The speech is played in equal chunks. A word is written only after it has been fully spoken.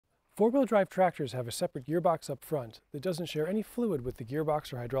Four-wheel drive tractors have a separate gearbox up front that doesn't share any fluid with the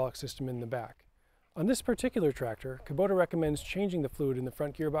gearbox or hydraulic system in the back. On this particular tractor, Kubota recommends changing the fluid in the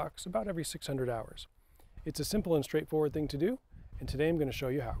front gearbox about every 600 hours. It's a simple and straightforward thing to do, and today I'm going to show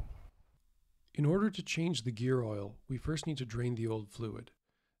you how. In order to change the gear oil, we first need to drain the old fluid.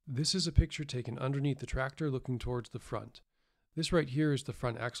 This is a picture taken underneath the tractor looking towards the front. This right here is the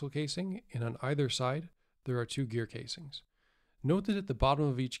front axle casing, and on either side there are two gear casings. Note that at the bottom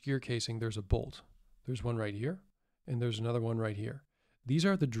of each gear casing there's a bolt. There's one right here, and there's another one right here. These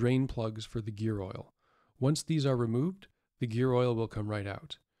are the drain plugs for the gear oil. Once these are removed, the gear oil will come right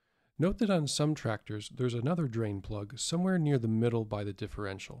out. Note that on some tractors there's another drain plug somewhere near the middle by the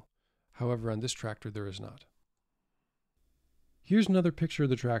differential. However, on this tractor there is not. Here's another picture of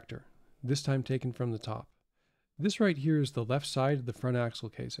the tractor, this time taken from the top. This right here is the left side of the front axle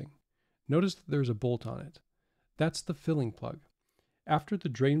casing. Notice that there's a bolt on it. That's the filling plug. After the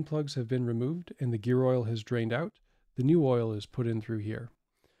drain plugs have been removed and the gear oil has drained out, the new oil is put in through here.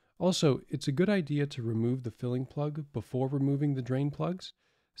 Also, it's a good idea to remove the filling plug before removing the drain plugs,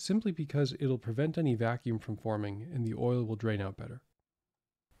 simply because it'll prevent any vacuum from forming and the oil will drain out better.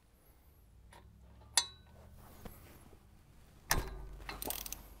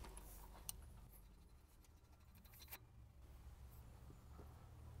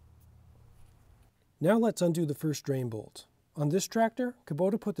 Now let's undo the first drain bolt. On this tractor,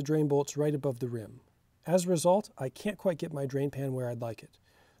 Kubota put the drain bolts right above the rim. As a result, I can't quite get my drain pan where I'd like it.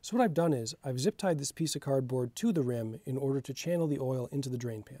 So what I've done is, I've zip tied this piece of cardboard to the rim in order to channel the oil into the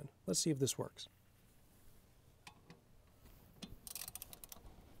drain pan. Let's see if this works.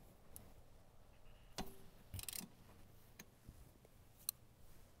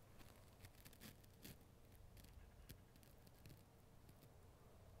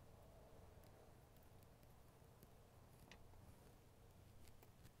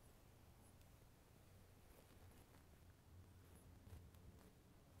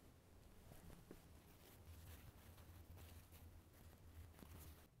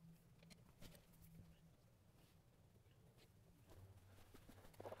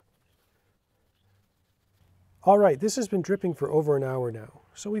 Alright, this has been dripping for over an hour now,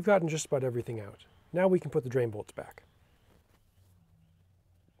 so we've gotten just about everything out. Now we can put the drain bolts back.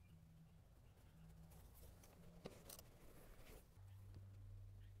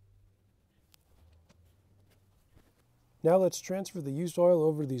 Now let's transfer the used oil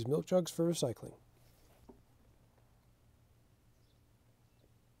over these milk jugs for recycling.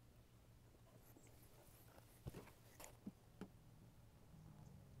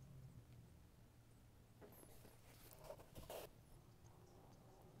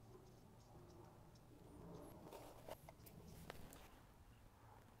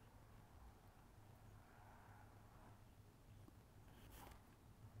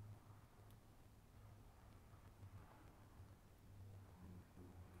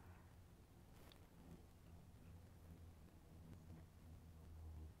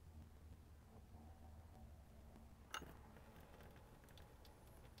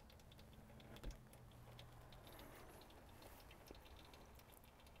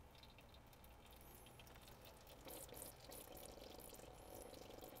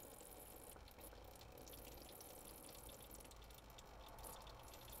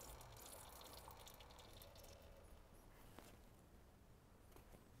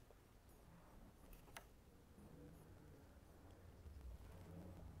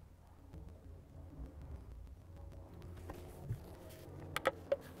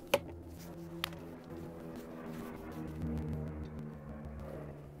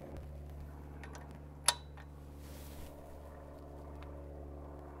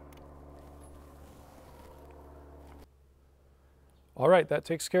 Alright, that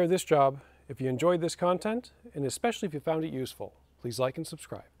takes care of this job. If you enjoyed this content, and especially if you found it useful, please like and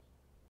subscribe.